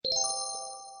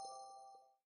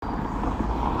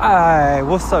Hi,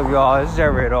 what's up, y'all? It's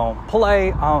JRay. Don't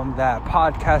play. I'm that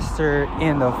podcaster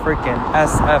in the freaking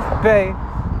SF Bay.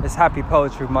 It's Happy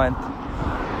Poetry Month.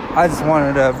 I just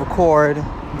wanted to record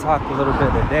and talk a little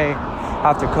bit today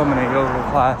after coming to yoga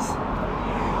class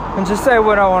and just say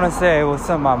what I want to say, what's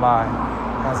in my mind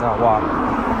as I walk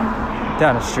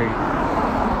down the street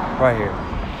right here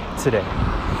today.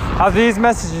 After these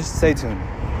messages, stay tuned.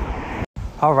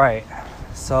 All right.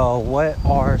 So what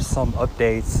are some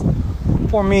updates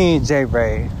for me,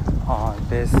 JRay, on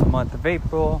this month of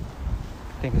April?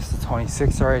 I think it's the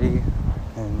 26th already,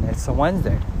 and it's a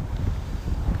Wednesday.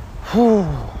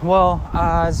 Well,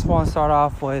 I just want to start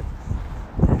off with,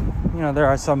 there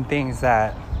are some things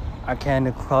that I can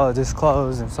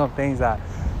disclose, and some things that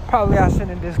probably I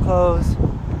shouldn't disclose.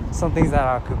 Some things that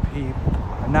I could keep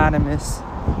anonymous,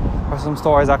 or some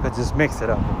stories I could just mix it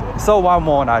up a bit. So why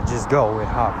won't I just go and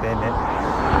hop in it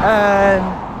and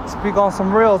speak on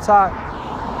some real talk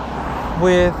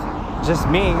with just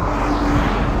me,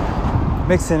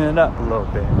 mixing it up a little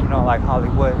bit, like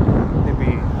Hollywood. They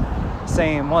be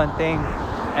saying one thing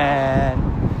and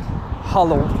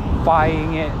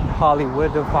Hollywoodifying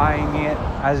it.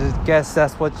 I just guess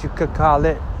that's what you could call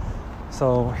it.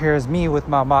 So here's me with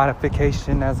my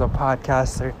modification as a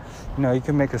podcaster. You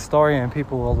can make a story and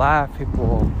people will laugh. People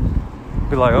will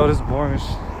be like, oh, this is boring.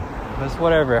 That's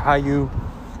whatever, how you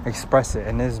express it.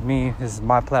 And this is me, this is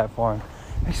my platform,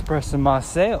 expressing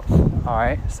myself. All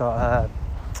right, so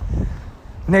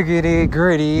niggity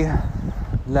gritty,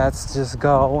 let's just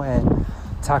go and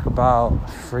talk about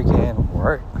freaking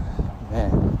work,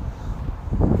 man.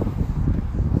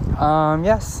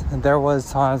 Yes, there was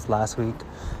times last week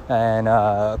and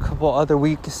a couple other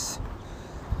weeks.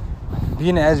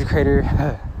 Being an educator,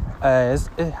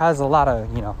 it has a lot of,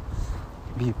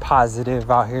 be positive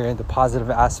out here. The positive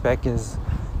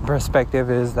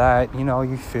perspective is that,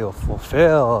 you feel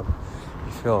fulfilled,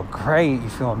 you feel great, you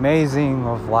feel amazing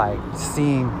of like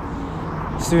seeing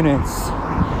students,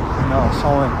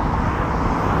 showing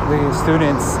the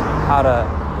students how to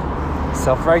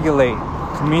self-regulate,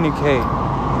 communicate.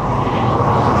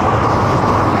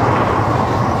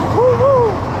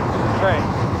 Right.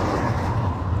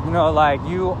 Like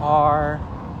you are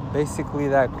basically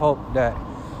that quote that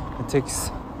it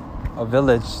takes a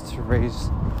village to raise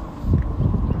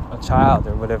a child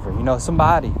or whatever,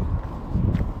 somebody.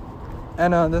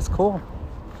 And that's cool.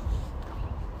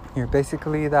 You're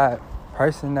basically that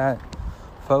person that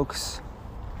folks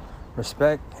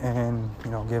respect and,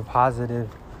 give positive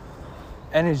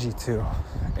energy to.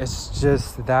 It's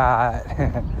just that,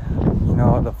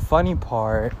 the funny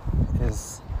part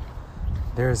is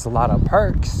there's a lot of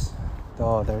perks,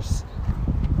 though.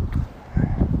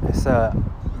 It's a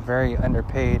very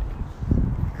underpaid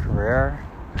career,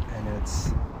 and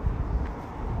it's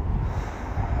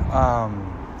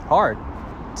hard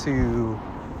to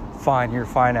find your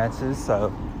finances.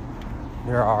 So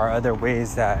there are other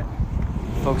ways that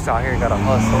folks out here gotta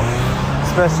hustle,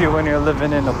 especially when you're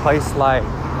living in a place like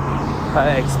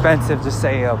expensive, just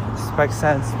say a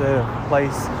sensitive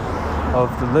place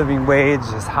of the living wage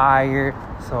is higher.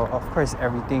 So of course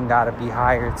everything gotta be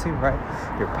higher too, right?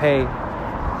 Your pay.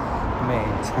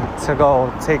 To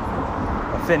go take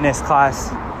a fitness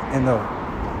class in the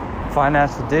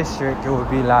financial district, it would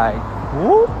be like,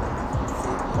 whoop,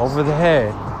 over the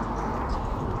head.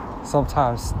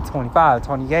 Sometimes 25,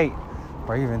 28,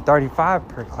 or even 35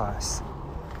 per class.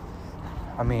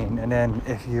 And then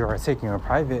if you're taking a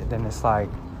private, then it's like,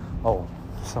 oh,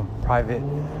 some private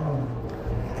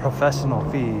professional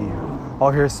fee.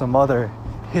 Oh, here's some other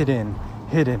hidden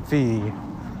fee.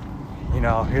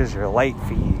 Here's your late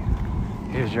fee.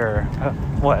 Here's your,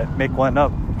 make one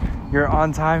up. Your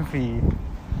on-time fee.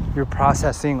 Your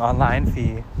processing online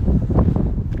fee.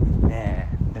 Man,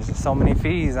 there's just so many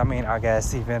fees. I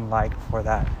guess even like for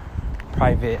that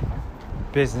private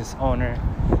business owner,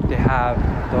 they have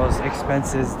those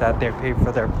expenses that they pay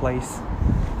for their place.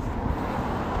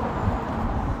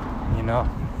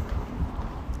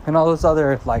 And all those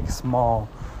other like small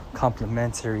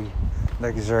complimentary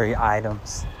luxury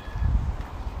items.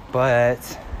 But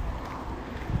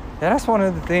that's one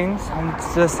of the things I'm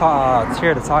just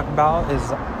here to talk about,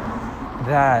 is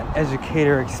that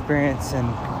educator experience and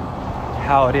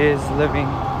how it is living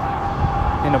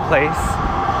in a place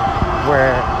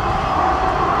where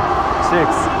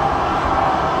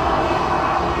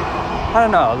I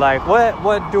don't know, like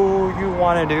what do you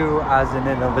want to do as an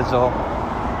individual?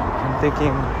 I'm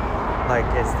thinking, like,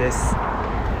 is this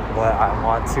what I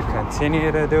want to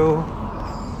continue to do?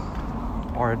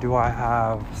 Or do I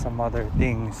have some other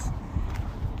things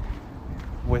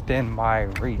within my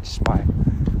reach,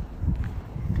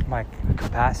 my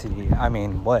capacity. I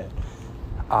mean, what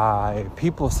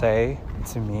people say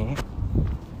to me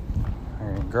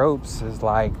or in groups is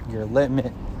like your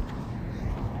limit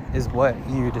is what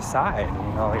you decide.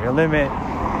 You know, your limit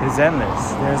is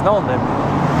endless. There's no limit.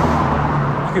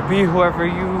 You could be whoever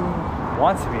you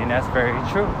want to be, and that's very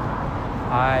true.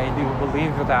 I do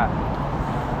believe that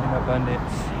in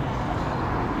abundance.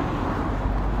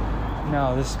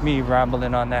 No, this is me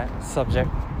rambling on that subject.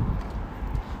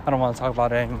 I don't want to talk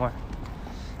about it anymore.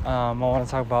 I want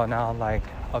to talk about now, like,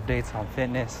 updates on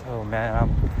fitness. Oh man, I'm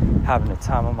having the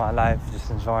time of my life, just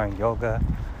enjoying yoga.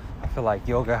 I feel like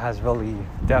yoga has really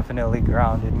definitely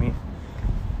grounded me,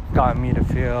 gotten me to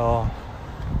feel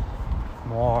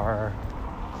more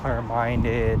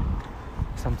clear-minded,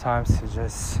 sometimes to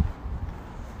just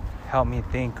help me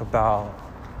think about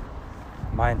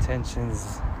my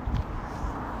intentions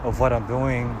of what I'm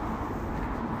doing.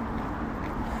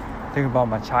 Think about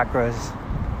my chakras,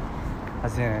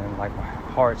 as in like my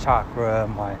heart chakra,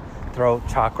 my throat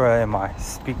chakra, and my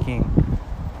speaking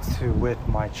with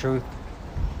my truth.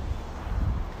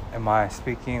 Am I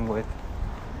speaking with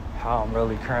how I'm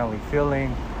really currently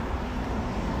feeling?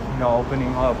 You know,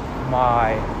 opening up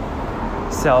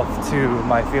myself to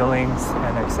my feelings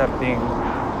and accepting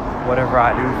whatever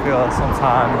I do feel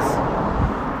sometimes,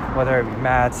 whether it be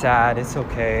mad, sad, it's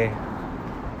okay.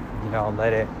 You know,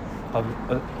 let it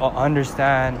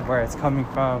understand where it's coming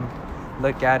from,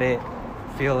 look at it,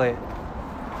 feel it,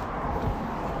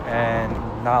 and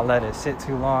not let it sit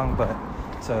too long, but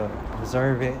to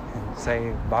observe it and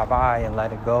say bye-bye and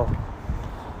let it go.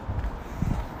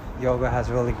 Yoga has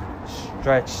really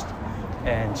stretched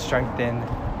and strengthened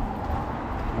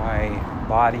my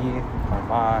body, my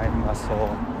mind, my soul.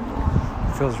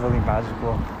 It feels really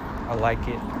magical. I like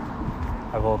it.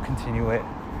 I will continue it.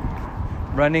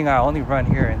 Running, I only run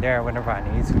here and there whenever I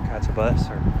need to catch a bus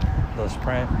or a little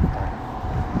sprint or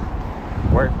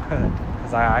work,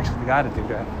 because I actually got to do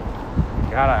that.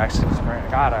 Gotta actually sprint.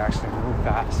 Gotta actually move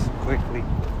fast, quickly.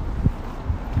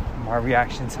 My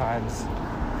reaction times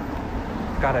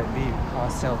gotta be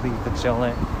constantly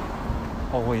vigilant,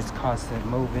 always constant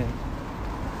moving.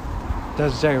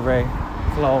 Does JRay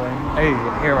flowing? Hey,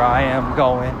 here I am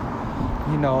going.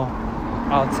 You know,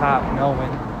 on top,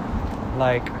 knowing,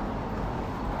 like,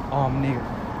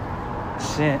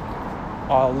 omniscient,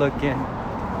 all looking,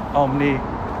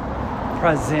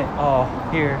 present, all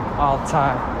here, all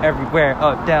time, everywhere,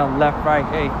 up, down, left, right.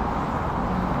 Hey,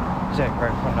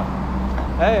 JRay, what up?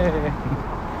 Hey.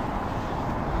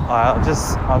 I'm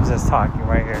just talking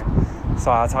right here.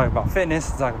 So I talk about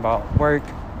fitness, talk about work,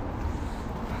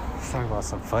 talk about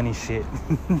some funny shit.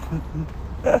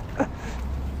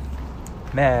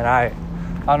 Man, I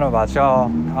don't know about y'all.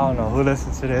 I don't know who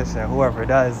listens to this, and whoever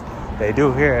does, they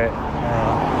do hear it.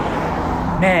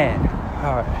 Man,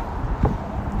 all right.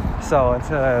 So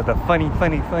into the funny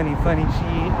shit.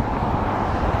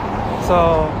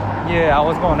 So yeah, I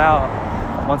was going out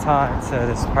one time to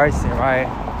this person, right?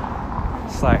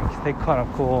 It's like they kind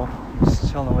of cool,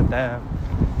 just chilling with them.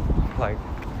 Like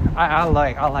I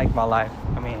like my life.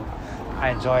 I mean, I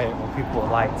enjoy it when people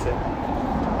like to,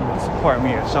 you know, support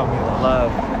me or show me the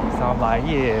love. So I'm like,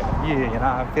 yeah, you know,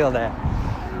 I feel that,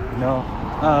 you know.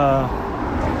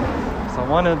 So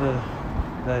one of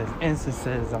the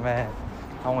instances,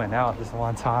 I went out this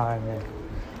one time and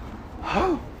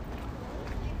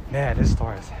man, this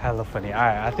story is hella funny.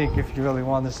 I think if you really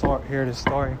want to hear this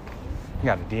story, you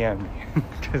gotta DM me,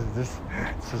 because this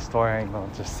is a story I ain't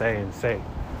gonna just say.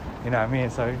 You know what I mean?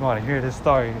 So if you want to hear this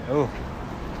story,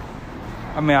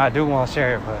 I do want to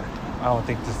share it, but I don't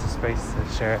think this is the space to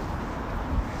share it.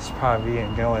 It's probably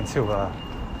going to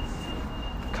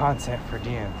content for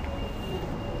DM.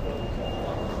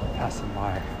 Passing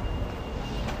by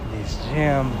this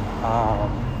gym.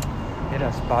 Yeah,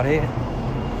 that's about it.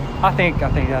 I think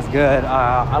that's good.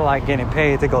 I like getting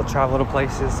paid to go travel to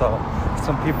places, so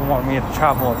some people want me to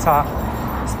travel on top,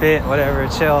 spit, whatever,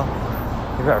 chill.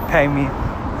 You better pay me.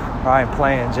 I ain't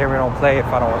playing. JRay don't play if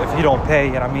you don't pay,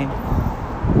 you know what I mean?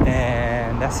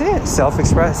 And that's it.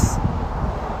 Self-express.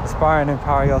 Inspire and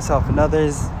empower yourself and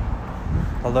others.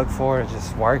 I look forward to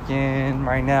just working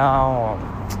right now.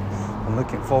 I'm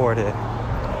looking forward to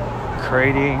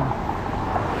creating.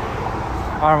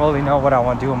 I don't really know what I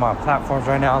want to do with my platforms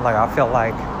right now. Like, I feel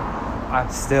like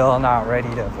I'm still not ready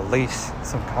to release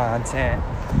some content.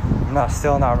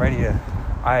 Still not ready to.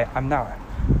 I'm not.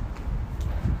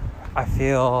 I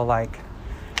feel like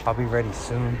I'll be ready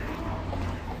soon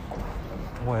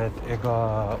with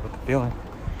the feeling.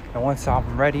 And once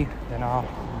I'm ready, then I'll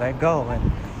let go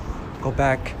and go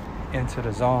back into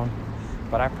the zone.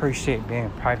 But I appreciate being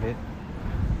private.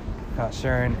 not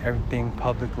sharing everything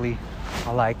publicly.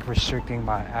 I like restricting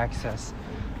my access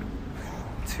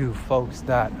to folks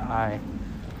that I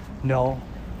know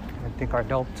and think are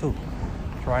dope too.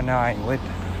 So right now I ain't with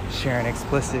sharing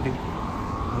explicitly.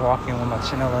 I'm walking with my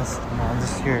chinellas. I'm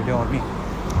just here doing me.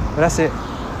 But that's it.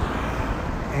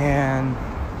 And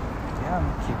yeah, I'm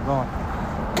gonna keep going.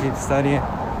 Keep studying.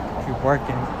 Keep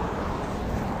working.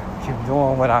 Keep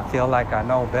doing what I feel like I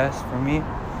know best for me. And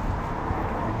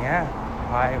yeah,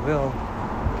 I will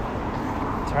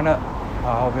turn up.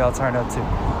 I hope y'all turn up too.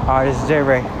 Alright, this is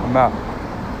JRay. I'm out.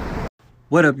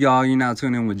 What up, y'all? You're now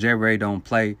tuning in with JRay Don't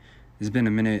Play. It's been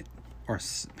a minute, or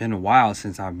it's been a while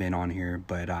since I've been on here,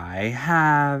 but I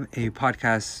have a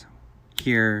podcast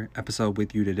here, episode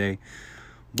with you today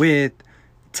with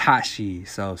Tashi.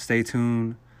 So stay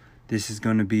tuned. This is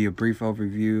going to be a brief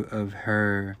overview of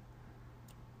her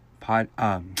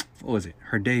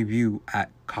her debut at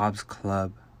Cobb's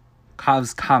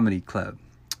Comedy Club.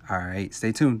 All right,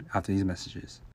 stay tuned after these messages.